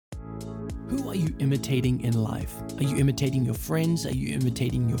Who are you imitating in life? Are you imitating your friends? Are you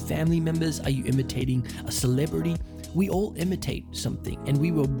imitating your family members? Are you imitating a celebrity? We all imitate something, and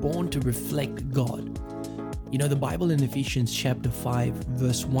we were born to reflect God. You know, the Bible in Ephesians chapter 5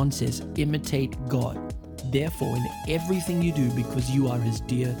 verse 1 says, imitate God. Therefore, in everything you do, because you are His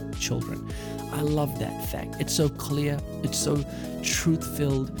dear children. I love that fact. It's so clear. It's so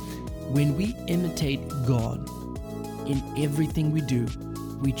truth-filled. When we imitate God in everything we do,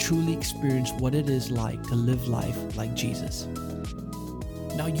 we truly experience what it is like to live life like Jesus.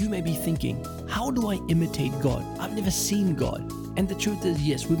 Now you may be thinking, how do I imitate God? I've never seen God. And the truth is,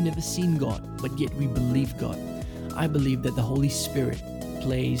 yes, we've never seen God, but yet we believe God. I believe that the Holy Spirit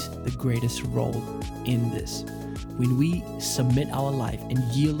plays the greatest role in this. When we submit our life and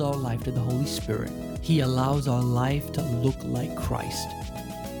yield our life to the Holy Spirit, He allows our life to look like Christ.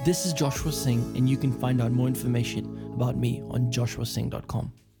 This is Joshua Singh, and you can find out more information about me on joshuasingh.com.